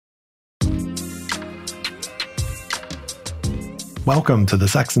Welcome to the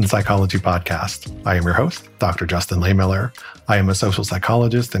Sex and Psychology Podcast. I am your host, Dr. Justin Lehmiller. I am a social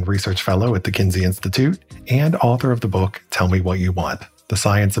psychologist and research fellow at the Kinsey Institute and author of the book, Tell Me What You Want, The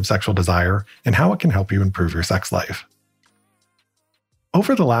Science of Sexual Desire and How It Can Help You Improve Your Sex Life.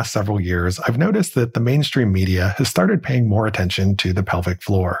 Over the last several years, I've noticed that the mainstream media has started paying more attention to the pelvic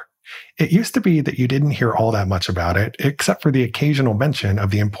floor. It used to be that you didn't hear all that much about it, except for the occasional mention of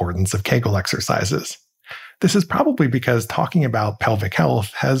the importance of Kegel exercises. This is probably because talking about pelvic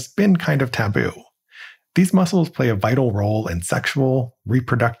health has been kind of taboo. These muscles play a vital role in sexual,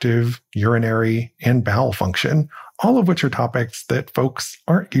 reproductive, urinary, and bowel function, all of which are topics that folks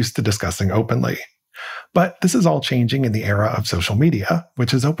aren't used to discussing openly. But this is all changing in the era of social media,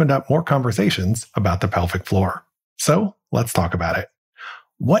 which has opened up more conversations about the pelvic floor. So let's talk about it.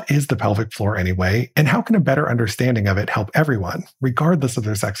 What is the pelvic floor anyway, and how can a better understanding of it help everyone, regardless of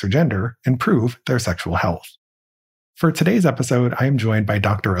their sex or gender, improve their sexual health? For today's episode, I am joined by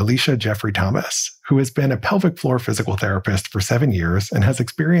Dr. Alicia Jeffrey Thomas, who has been a pelvic floor physical therapist for 7 years and has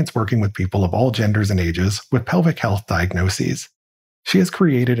experience working with people of all genders and ages with pelvic health diagnoses. She has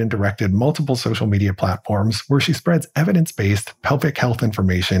created and directed multiple social media platforms where she spreads evidence-based pelvic health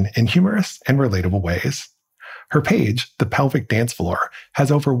information in humorous and relatable ways. Her page, The Pelvic Dance Floor,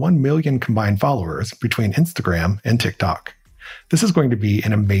 has over 1 million combined followers between Instagram and TikTok. This is going to be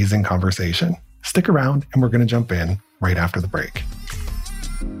an amazing conversation. Stick around and we're going to jump in right after the break.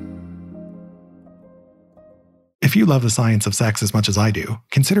 If you love the science of sex as much as I do,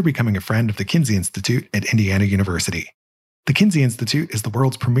 consider becoming a friend of the Kinsey Institute at Indiana University. The Kinsey Institute is the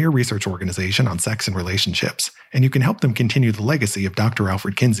world's premier research organization on sex and relationships, and you can help them continue the legacy of Dr.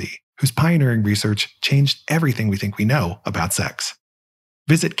 Alfred Kinsey, whose pioneering research changed everything we think we know about sex.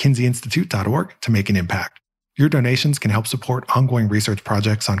 Visit kinseyinstitute.org to make an impact. Your donations can help support ongoing research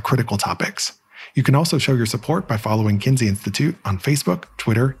projects on critical topics. You can also show your support by following Kinsey Institute on Facebook,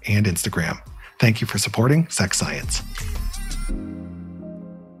 Twitter, and Instagram. Thank you for supporting sex science.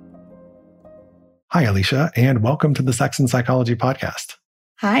 Hi, Alicia, and welcome to the Sex and Psychology Podcast.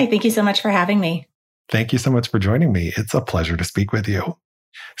 Hi, thank you so much for having me. Thank you so much for joining me. It's a pleasure to speak with you.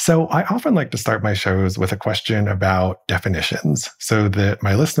 So I often like to start my shows with a question about definitions so that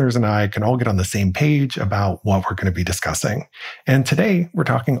my listeners and I can all get on the same page about what we're going to be discussing. And today we're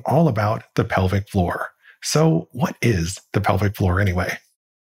talking all about the pelvic floor. So what is the pelvic floor anyway?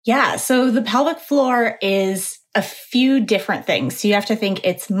 Yeah, so the pelvic floor is a few different things. So you have to think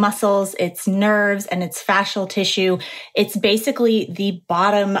it's muscles, it's nerves, and it's fascial tissue. It's basically the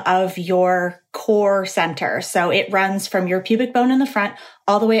bottom of your core center. So it runs from your pubic bone in the front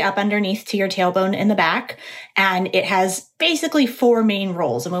all the way up underneath to your tailbone in the back. And it has basically 4 main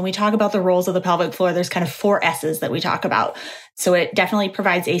roles. And when we talk about the roles of the pelvic floor, there's kind of 4 S's that we talk about. So it definitely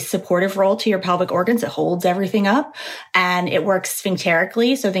provides a supportive role to your pelvic organs. It holds everything up and it works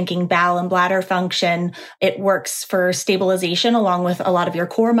sphincterically. So thinking bowel and bladder function, it works for stabilization along with a lot of your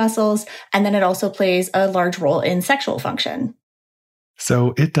core muscles. And then it also plays a large role in sexual function.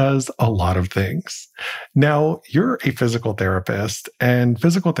 So it does a lot of things. Now, you're a physical therapist, and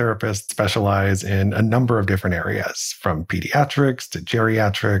physical therapists specialize in a number of different areas, from pediatrics to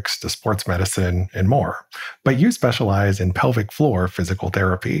geriatrics to sports medicine and more. But you specialize in pelvic floor physical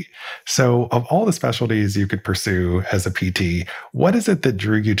therapy. So of all the specialties you could pursue as a PT, what is it that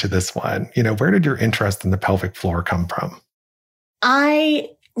drew you to this one? Where did your interest in the pelvic floor come from? I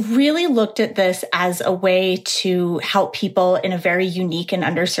really looked at this as a way to help people in a very unique and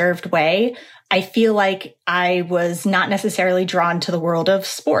underserved way. I feel like I was not necessarily drawn to the world of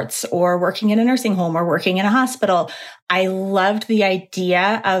sports or working in a nursing home or working in a hospital. I loved the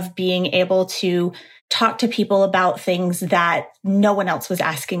idea of being able to talk to people about things that no one else was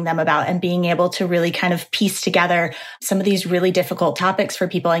asking them about and being able to really kind of piece together some of these really difficult topics for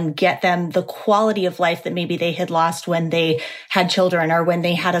people and get them the quality of life that maybe they had lost when they had children or when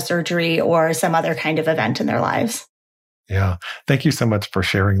they had a surgery or some other kind of event in their lives. Yeah. Thank you so much for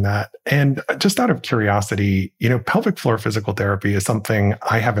sharing that. And just out of curiosity, pelvic floor physical therapy is something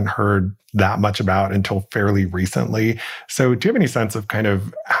I haven't heard that much about until fairly recently. So do you have any sense of kind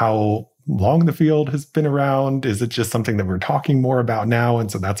of how long the field has been around? Is it just something that we're talking more about now?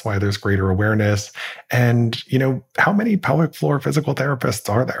 And so that's why there's greater awareness. And, how many pelvic floor physical therapists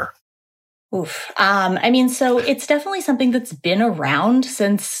are there? So it's definitely something that's been around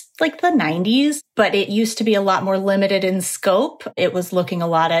since like the 90s, but it used to be a lot more limited in scope. It was looking a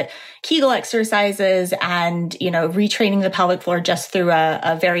lot at Kegel exercises and, retraining the pelvic floor just through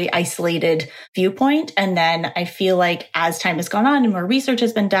a very isolated viewpoint. And then I feel like as time has gone on and more research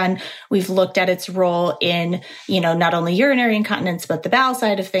has been done, we've looked at its role in, not only urinary incontinence, but the bowel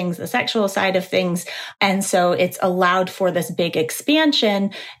side of things, the sexual side of things. And so it's allowed for this big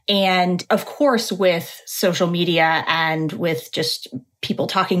expansion. And of course, with social media and with just people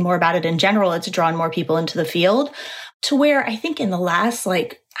talking more about it in general, it's drawn more people into the field to where I think in the last,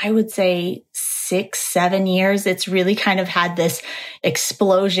 I would say 6-7 years, it's really kind of had this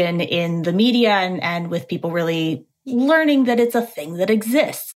explosion in the media and with people really learning that it's a thing that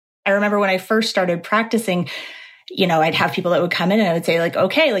exists. I remember when I first started practicing, I'd have people that would come in and I would say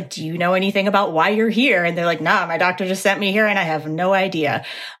okay, do you know anything about why you're here? And they're like, nah, my doctor just sent me here and I have no idea.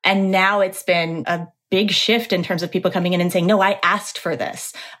 And now it's been a big shift in terms of people coming in and saying, no, I asked for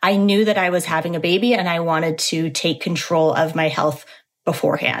this. I knew that I was having a baby and I wanted to take control of my health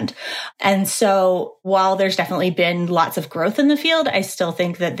beforehand. And so while there's definitely been lots of growth in the field, I still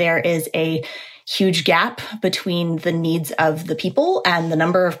think that there is a huge gap between the needs of the people and the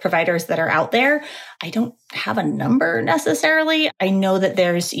number of providers that are out there. I don't have a number necessarily. I know that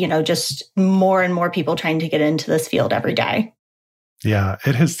there's, just more and more people trying to get into this field every day. Yeah,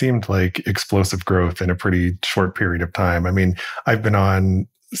 it has seemed like explosive growth in a pretty short period of time. I mean, I've been on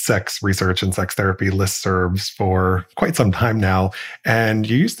sex research and sex therapy listservs for quite some time now. And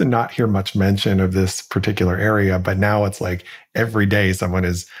you used to not hear much mention of this particular area, but now it's like every day someone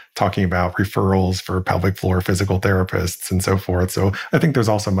is talking about referrals for pelvic floor physical therapists and so forth. So I think there's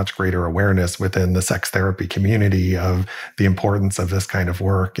also much greater awareness within the sex therapy community of the importance of this kind of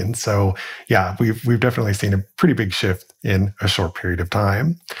work. And so, yeah, we've definitely seen a pretty big shift in a short period of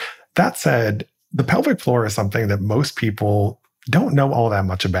time. That said, the pelvic floor is something that most people don't know all that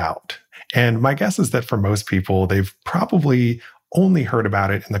much about. And my guess is that for most people, they've probably only heard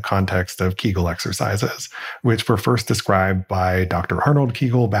about it in the context of Kegel exercises, which were first described by Dr. Arnold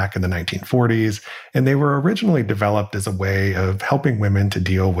Kegel back in the 1940s. And they were originally developed as a way of helping women to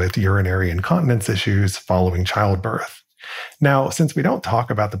deal with urinary incontinence issues following childbirth. Now, since we don't talk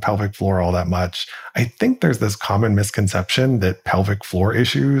about the pelvic floor all that much, I think there's this common misconception that pelvic floor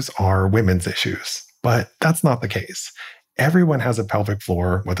issues are women's issues, but that's not the case. Everyone has a pelvic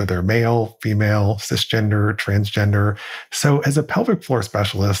floor, whether they're male, female, cisgender, transgender. So as a pelvic floor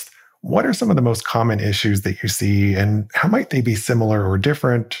specialist, what are some of the most common issues that you see, and how might they be similar or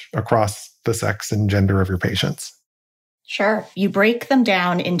different across the sex and gender of your patients? Sure. You break them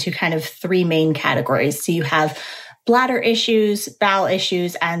down into kind of three main categories. So you have bladder issues, bowel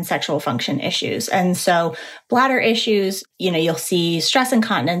issues, and sexual function issues. And so bladder issues, you'll see stress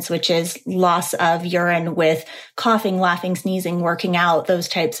incontinence, which is loss of urine with coughing, laughing, sneezing, working out, those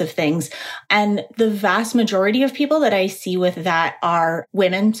types of things. And the vast majority of people that I see with that are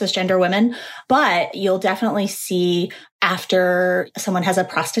women, cisgender women, but you'll definitely see after someone has a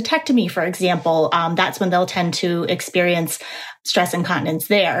prostatectomy, for example, that's when they'll tend to experience stress incontinence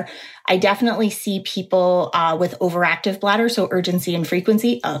there. I definitely see people with overactive bladder, so urgency and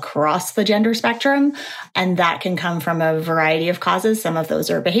frequency across the gender spectrum. And that can come from a variety of causes. Some of those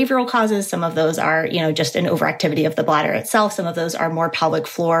are behavioral causes. Some of those are, just an overactivity of the bladder itself. Some of those are more pelvic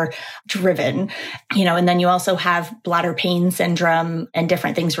floor driven, and then you also have bladder pain syndrome and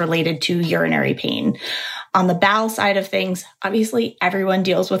different things related to urinary pain. On the bowel side of things, obviously everyone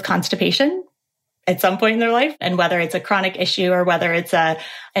deals with constipation at some point in their life. And whether it's a chronic issue or whether it's an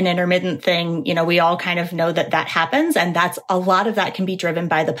intermittent thing, we all kind of know that happens. And that's a lot of that can be driven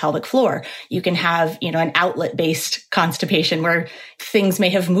by the pelvic floor. You can have, an outlet-based constipation where things may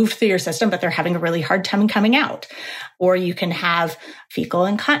have moved through your system, but they're having a really hard time coming out. Or you can have fecal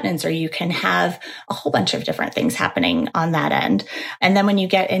incontinence, or you can have a whole bunch of different things happening on that end. And then when you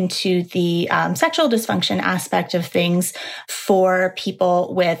get into the sexual dysfunction aspect of things, for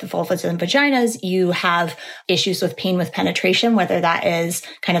people with vulvas and vaginas, you have issues with pain with penetration, whether that is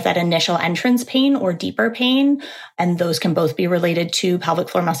kind of that initial entrance pain or deeper pain. And those can both be related to pelvic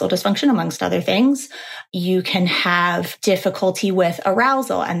floor muscle dysfunction, amongst other things. You can have difficulty with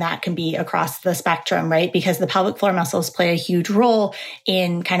arousal, and that can be across the spectrum, right? Because the pelvic floor muscles play a huge role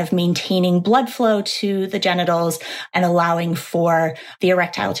in kind of maintaining blood flow to the genitals and allowing for the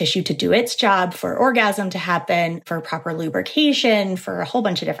erectile tissue to do its job, for orgasm to happen, for proper lubrication, for a whole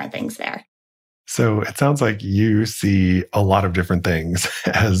bunch of different things there. So it sounds like you see a lot of different things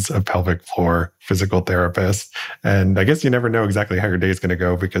as a pelvic floor physical therapist. And I guess you never know exactly how your day is going to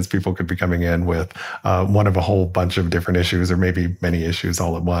go because people could be coming in with one of a whole bunch of different issues or maybe many issues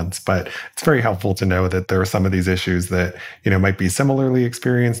all at once. But it's very helpful to know that there are some of these issues that, might be similarly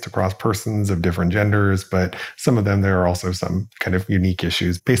experienced across persons of different genders, but some of them, there are also some kind of unique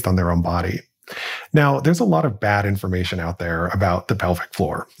issues based on their own body. Now, there's a lot of bad information out there about the pelvic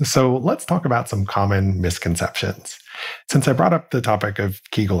floor. So let's talk about some common misconceptions. Since I brought up the topic of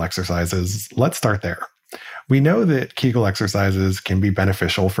Kegel exercises, let's start there. We know that Kegel exercises can be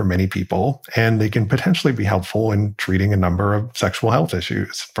beneficial for many people, and they can potentially be helpful in treating a number of sexual health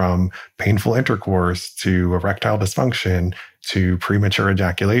issues, from painful intercourse to erectile dysfunction to premature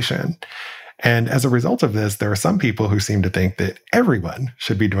ejaculation. And as a result of this, there are some people who seem to think that everyone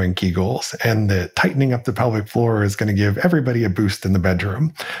should be doing Kegels and that tightening up the pelvic floor is going to give everybody a boost in the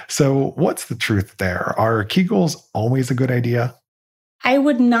bedroom. So what's the truth there? Are Kegels always a good idea? I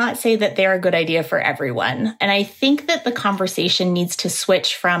would not say that they're a good idea for everyone. And I think that the conversation needs to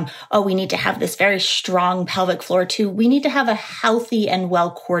switch from, we need to have this very strong pelvic floor to we need to have a healthy and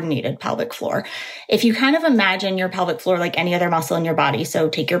well-coordinated pelvic floor. If you kind of imagine your pelvic floor like any other muscle in your body, so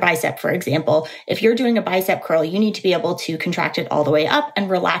take your bicep, for example. If you're doing a bicep curl, you need to be able to contract it all the way up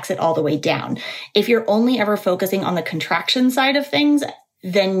and relax it all the way down. If you're only ever focusing on the contraction side of things,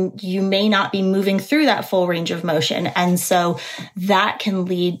 then you may not be moving through that full range of motion. And so that can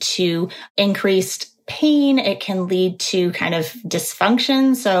lead to increased pain. It can lead to kind of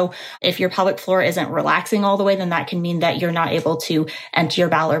dysfunction. So if your pelvic floor isn't relaxing all the way, then that can mean that you're not able to empty your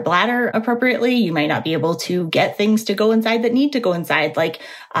bowel or bladder appropriately. You might not be able to get things to go inside that need to go inside, like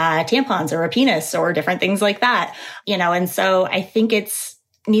tampons or a penis or different things like that. And so I think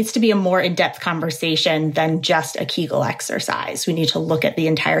needs to be a more in-depth conversation than just a Kegel exercise. We need to look at the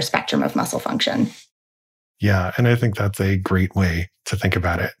entire spectrum of muscle function. Yeah, and I think that's a great way to think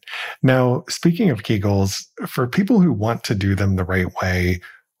about it. Now, speaking of Kegels, for people who want to do them the right way,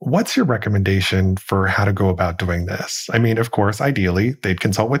 what's your recommendation for how to go about doing this? I mean, of course, ideally, they'd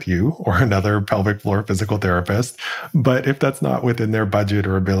consult with you or another pelvic floor physical therapist. But if that's not within their budget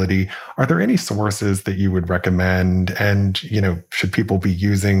or ability, are there any sources that you would recommend? And, should people be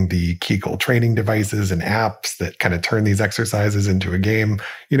using the Kegel training devices and apps that kind of turn these exercises into a game?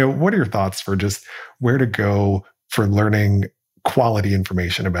 What are your thoughts for just where to go for learning quality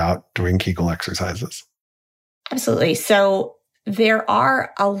information about doing Kegel exercises? Absolutely. So there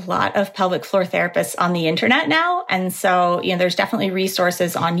are a lot of pelvic floor therapists on the internet now. And so, there's definitely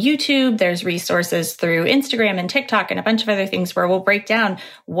resources on YouTube. There's resources through Instagram and TikTok and a bunch of other things where we'll break down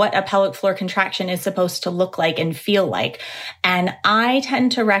what a pelvic floor contraction is supposed to look like and feel like. And I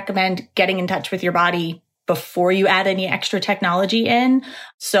tend to recommend getting in touch with your body before you add any extra technology in.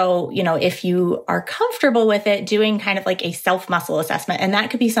 So, if you are comfortable with it, doing kind of like a self-muscle assessment, and that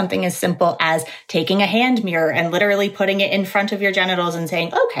could be something as simple as taking a hand mirror and literally putting it in front of your genitals and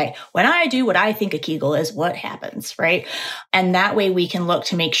saying, okay, when I do what I think a Kegel is, what happens, right? And that way we can look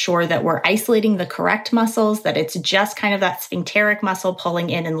to make sure that we're isolating the correct muscles, that it's just kind of that sphincteric muscle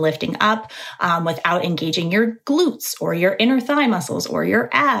pulling in and lifting up without engaging your glutes or your inner thigh muscles or your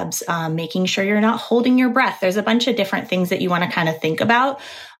abs, making sure you're not holding your breath. There's a bunch of different things that you want to kind of think about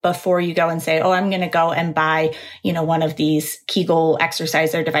before you go and say, I'm going to go and buy, one of these Kegel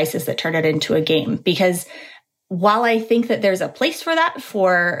exerciser devices that turn it into a game. Because while I think that there's a place for that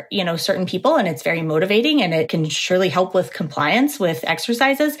for, certain people, and it's very motivating and it can surely help with compliance with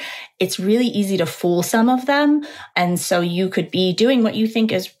exercises, it's really easy to fool some of them. And so you could be doing what you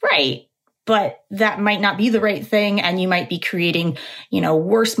think is right, but that might not be the right thing. And you might be creating,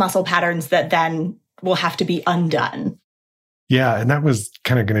 worse muscle patterns that then will have to be undone. Yeah. And that was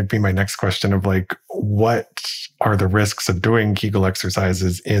kind of going to be my next question of what are the risks of doing Kegel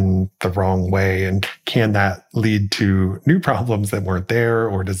exercises in the wrong way? And can that lead to new problems that weren't there?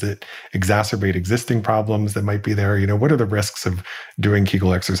 Or does it exacerbate existing problems that might be there? What are the risks of doing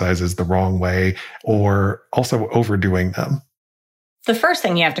Kegel exercises the wrong way or also overdoing them? The first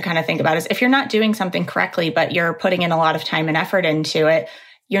thing you have to kind of think about is if you're not doing something correctly, but you're putting in a lot of time and effort into it,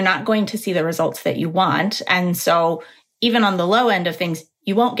 you're not going to see the results that you want. And so even on the low end of things,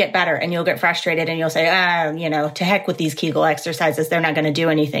 you won't get better and you'll get frustrated and you'll say, to heck with these Kegel exercises. They're not going to do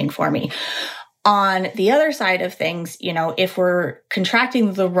anything for me. On the other side of things, if we're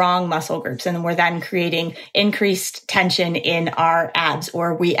contracting the wrong muscle groups and we're then creating increased tension in our abs,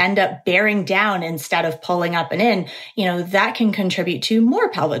 or we end up bearing down instead of pulling up and in, that can contribute to more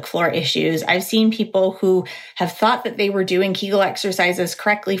pelvic floor issues. I've seen people who have thought that they were doing Kegel exercises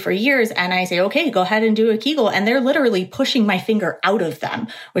correctly for years. And I say, okay, go ahead and do a Kegel. And they're literally pushing my finger out of them,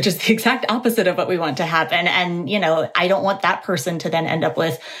 which is the exact opposite of what we want to happen. And, I don't want that person to then end up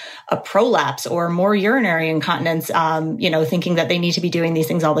with a prolapse or more urinary incontinence, thinking that they need to be doing these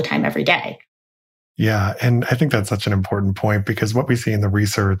things all the time, every day. Yeah. And I think that's such an important point, because what we see in the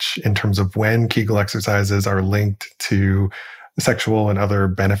research in terms of when Kegel exercises are linked to sexual and other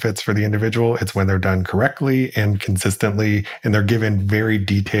benefits for the individual, it's when they're done correctly and consistently, and they're given very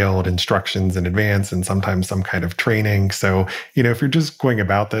detailed instructions in advance and sometimes some kind of training. So, if you're just going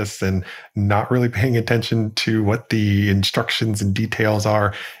about this and not really paying attention to what the instructions and details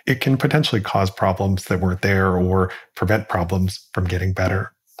are, it can potentially cause problems that weren't there or prevent problems from getting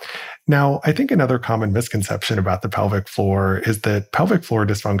better. Now, I think another common misconception about the pelvic floor is that pelvic floor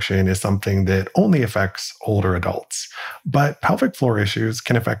dysfunction is something that only affects older adults. But pelvic floor issues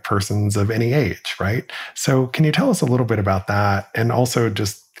can affect persons of any age, right? So can you tell us a little bit about that? And also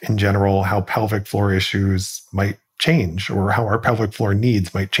just in general, how pelvic floor issues might change, or how our pelvic floor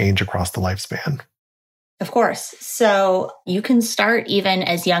needs might change across the lifespan? Of course. So you can start even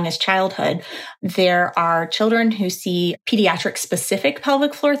as young as childhood. There are children who see pediatric specific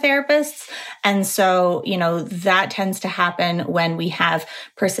pelvic floor therapists. And so, that tends to happen when we have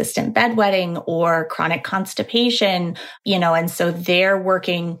persistent bedwetting or chronic constipation, and so they're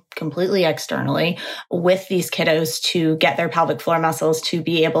working completely externally with these kiddos to get their pelvic floor muscles to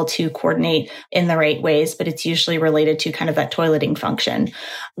be able to coordinate in the right ways. But it's usually related to kind of that toileting function.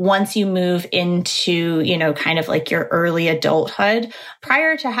 Once you move into, kind of like your early adulthood,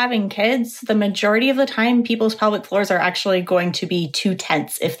 prior to having kids, the majority of the time, people's pelvic floors are actually going to be too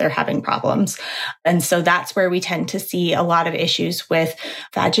tense if they're having problems. And so that's where we tend to see a lot of issues with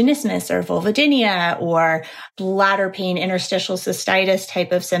vaginismus or vulvodynia or bladder pain, interstitial cystitis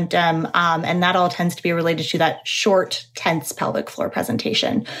type of symptom. And that all tends to be related to that short, tense pelvic floor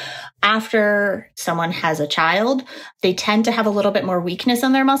presentation. After someone has a child, they tend to have a little bit more weakness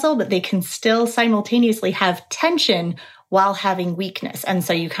in their muscle, but they can still simultaneously have tension while having weakness. And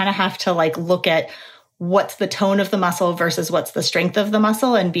so you kind of have to look at what's the tone of the muscle versus what's the strength of the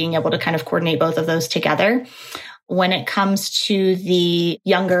muscle, and being able to kind of coordinate both of those together. When it comes to the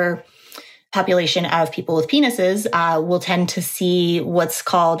younger population of people with penises, will tend to see what's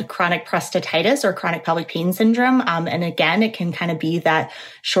called chronic prostatitis or chronic pelvic pain syndrome. And again, it can kind of be that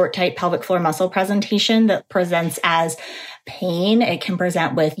short, tight pelvic floor muscle presentation that presents as pain. It can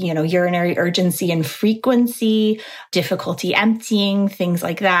present with, urinary urgency and frequency, difficulty emptying, things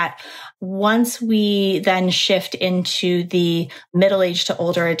like that. Once we then shift into the middle-aged to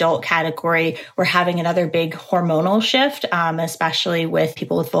older adult category, we're having another big hormonal shift, especially with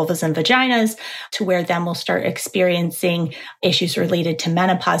people with vulvas and vaginas, to where then we'll start experiencing issues related to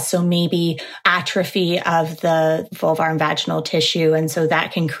menopause. So maybe atrophy of the vulvar and vaginal tissue. And so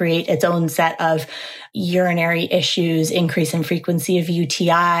that can create its own set of urinary issues, increase in frequency of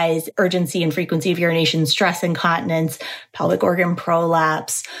UTIs, urgency and frequency of urination, stress incontinence, pelvic organ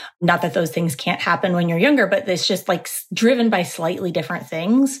prolapse. Not that those things can't happen when you're younger, but it's just driven by slightly different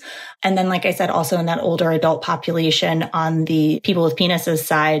things. And then, like I said, also in that older adult population, on the people with penises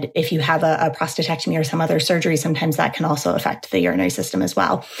side, if you have a prostatectomy or some other surgery, sometimes that can also affect the urinary system as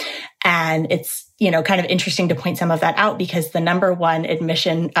well. And it's, kind of interesting to point some of that out, because the number one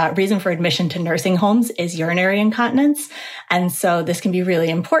reason for admission to nursing homes is urinary incontinence. And so this can be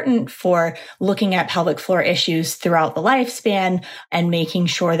really important for looking at pelvic floor issues throughout the lifespan and making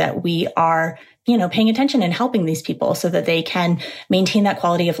sure that we are, paying attention and helping these people so that they can maintain that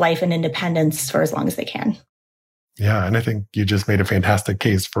quality of life and independence for as long as they can. Yeah, and I think you just made a fantastic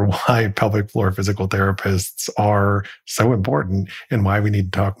case for why pelvic floor physical therapists are so important and why we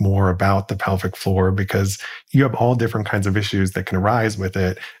need to talk more about the pelvic floor, because you have all different kinds of issues that can arise with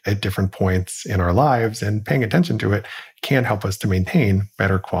it at different points in our lives, and paying attention to it can help us to maintain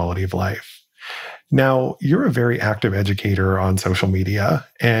better quality of life. Now, you're a very active educator on social media,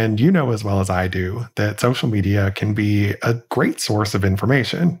 and you know as well as I do that social media can be a great source of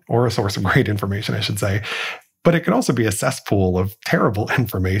information, or a source of great information, I should say. But it can also be a cesspool of terrible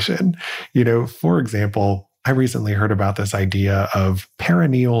information. For example, I recently heard about this idea of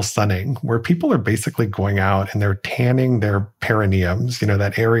perineal sunning, where people are basically going out and they're tanning their perineums,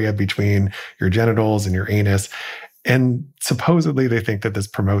 that area between your genitals and your anus. And supposedly they think that this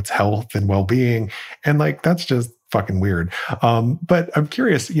promotes health and well-being. And that's just fucking weird. But I'm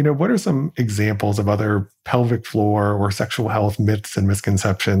curious, what are some examples of other pelvic floor or sexual health myths and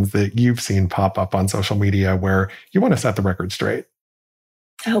misconceptions that you've seen pop up on social media where you want to set the record straight?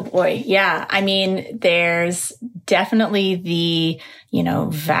 Oh boy. Yeah. I mean, there's definitely the,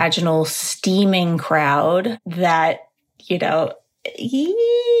 vaginal steaming crowd that,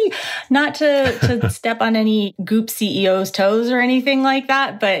 not to step on any Goop CEO's toes or anything like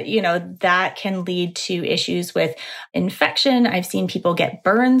that, but that can lead to issues with infection. I've seen people get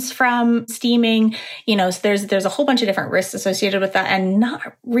burns from steaming, so there's a whole bunch of different risks associated with that and not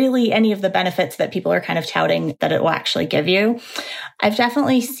really any of the benefits that people are kind of touting that it will actually give you. I've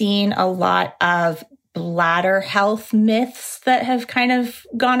definitely seen a lot of bladder health myths that have kind of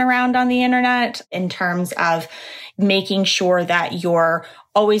gone around on the internet in terms of making sure that you're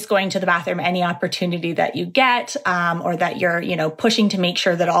always going to the bathroom any opportunity that you get, or that you're, pushing to make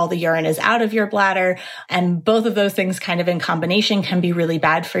sure that all the urine is out of your bladder. And both of those things kind of in combination can be really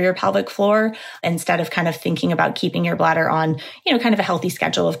bad for your pelvic floor. Instead of kind of thinking about keeping your bladder on, kind of a healthy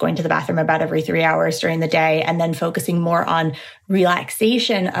schedule of going to the bathroom about every 3 hours during the day, and then focusing more on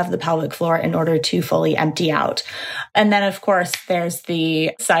relaxation of the pelvic floor in order to fully empty out. And then, of course, there's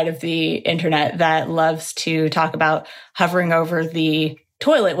the side of the internet that loves to talk about hovering over the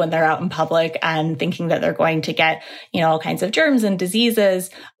toilet when they're out in public and thinking that they're going to get, all kinds of germs and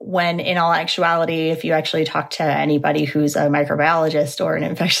diseases, when in all actuality, if you actually talk to anybody who's a microbiologist or an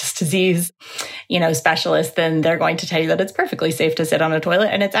infectious disease, specialist, then they're going to tell you that it's perfectly safe to sit on a toilet.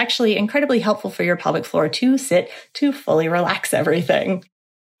 And it's actually incredibly helpful for your pelvic floor to sit to fully relax everything.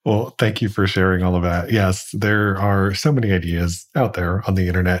 Well, thank you for sharing all of that. Yes, there are so many ideas out there on the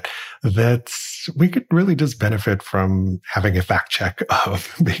internet that we could really just benefit from having a fact check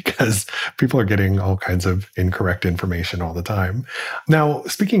of, because people are getting all kinds of incorrect information all the time. Now,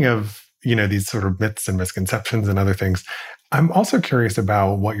 speaking of, these sort of myths and misconceptions and other things, I'm also curious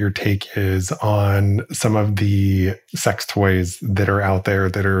about what your take is on some of the sex toys that are out there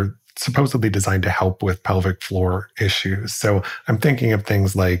that are supposedly designed to help with pelvic floor issues. So I'm thinking of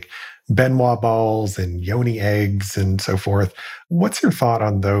things like Benoit balls and yoni eggs and so forth. What's your thought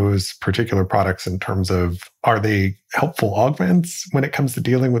on those particular products in terms of, are they helpful augments when it comes to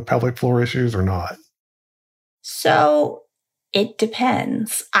dealing with pelvic floor issues or not? So it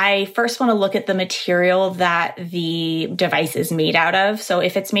depends. I first want to look at the material that the device is made out of. So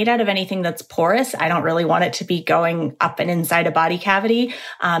if it's made out of anything that's porous, I don't really want it to be going up and inside a body cavity,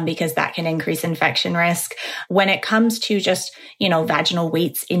 because that can increase infection risk. When it comes to just, vaginal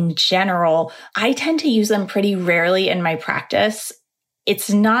weights in general, I tend to use them pretty rarely in my practice. It's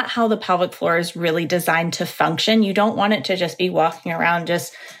not how the pelvic floor is really designed to function. You don't want it to just be walking around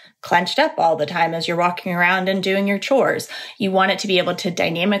just clenched up all the time as you're walking around and doing your chores. You want it to be able to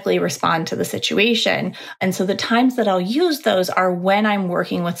dynamically respond to the situation. And so the times that I'll use those are when I'm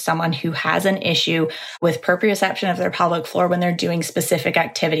working with someone who has an issue with proprioception of their pelvic floor when they're doing specific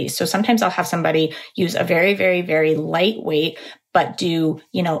activities. So sometimes I'll have somebody use a very, very, very lightweight, but do,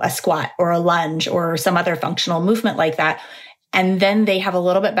 a squat or a lunge or some other functional movement like that. And then they have a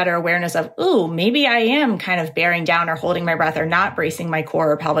little bit better awareness of, ooh, maybe I am kind of bearing down or holding my breath or not bracing my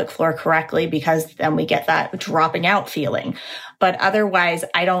core or pelvic floor correctly, because then we get that dropping out feeling. But otherwise,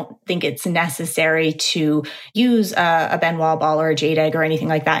 I don't think it's necessary to use a Benoit ball or a jade egg or anything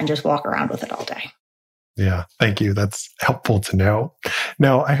like that and just walk around with it all day. Yeah, thank you. That's helpful to know.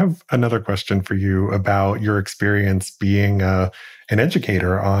 Now, I have another question for you about your experience being an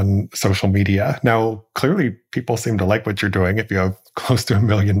educator on social media. Now, clearly, people seem to like what you're doing if you have close to 1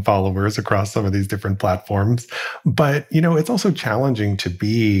 million followers across some of these different platforms. But, it's also challenging to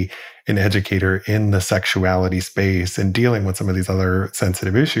be an educator in the sexuality space and dealing with some of these other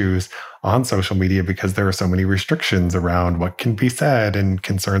sensitive issues on social media, because there are so many restrictions around what can be said and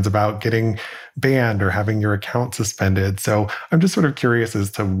concerns about getting banned or having your account suspended. So I'm just sort of curious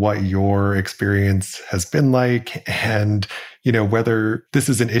as to what your experience has been like, and, whether this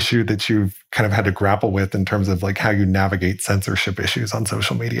is an issue that you've kind of had to grapple with in terms of like how you navigate censorship issues on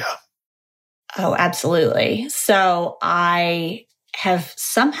social media. Oh, absolutely. So I have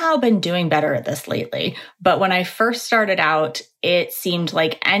somehow been doing better at this lately. But when I first started out, it seemed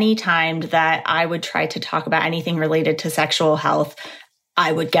like any time that I would try to talk about anything related to sexual health,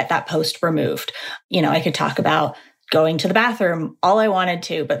 I would get that post removed. I could talk about going to the bathroom all I wanted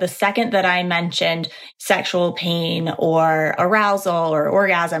to, but the second that I mentioned sexual pain or arousal or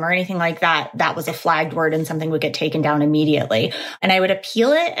orgasm or anything like that, that was a flagged word and something would get taken down immediately. And I would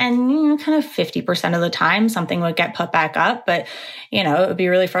appeal it, and kind of 50% of the time something would get put back up. But, it would be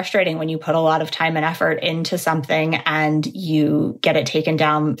really frustrating when you put a lot of time and effort into something and you get it taken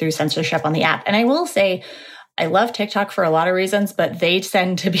down through censorship on the app. And I will say, I love TikTok for a lot of reasons, but they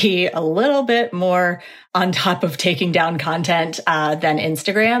tend to be a little bit more on top of taking down content than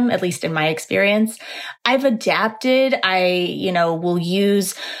Instagram, at least in my experience. I've adapted. I, will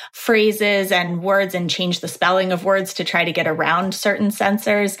use phrases and words and change the spelling of words to try to get around certain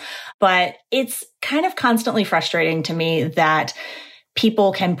censors. But it's kind of constantly frustrating to me that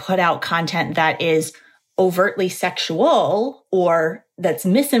people can put out content that is overtly sexual or that's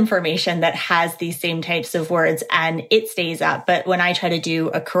misinformation that has these same types of words and it stays up. But when I try to do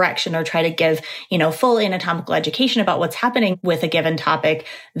a correction or try to give, full anatomical education about what's happening with a given topic,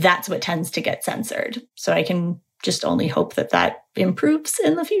 that's what tends to get censored. So I can just only hope that improves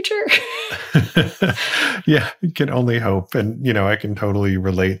in the future. Yeah, you can only hope. And, I can totally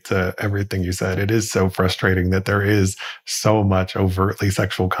relate to everything you said. It is so frustrating that there is so much overtly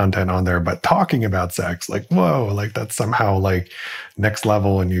sexual content on there, but talking about sex, whoa, that's somehow next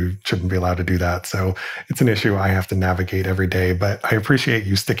level and you shouldn't be allowed to do that. So it's an issue I have to navigate every day, but I appreciate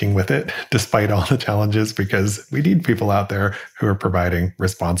you sticking with it despite all the challenges, because we need people out there who are providing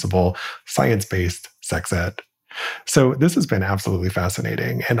responsible, science-based sex ed. So this has been absolutely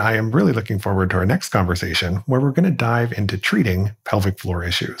fascinating, and I am really looking forward to our next conversation where we're going to dive into treating pelvic floor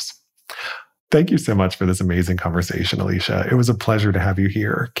issues. Thank you so much for this amazing conversation, Alicia. It was a pleasure to have you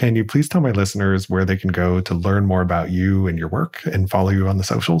here. Can you please tell my listeners where they can go to learn more about you and your work and follow you on the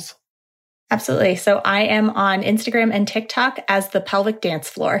socials? Absolutely. So I am on Instagram and TikTok as The Pelvic Dance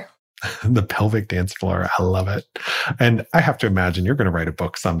Floor. The Pelvic Dance Floor. I love it. And I have to imagine you're going to write a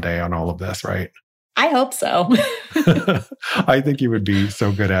book someday on all of this, right? I hope so. I think you would be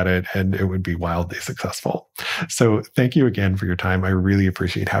so good at it and it would be wildly successful. So thank you again for your time. I really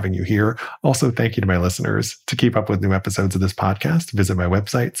appreciate having you here. Also, thank you to my listeners. To keep up with new episodes of this podcast, visit my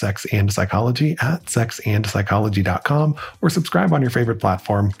website, Sex and Psychology, at sexandpsychology.com, or subscribe on your favorite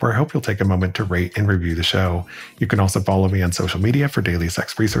platform, where I hope you'll take a moment to rate and review the show. You can also follow me on social media for daily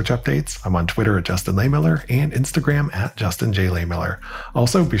sex research updates. I'm on Twitter at Justin Lehmiller and Instagram at Justin J. Lehmiller.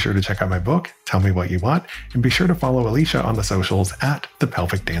 Also, be sure to check out my book, Tell Me What You Want, and be sure to follow Alicia on the socials at The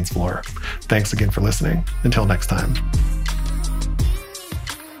Pelvic Dance Floor. Thanks again for listening. Until next time.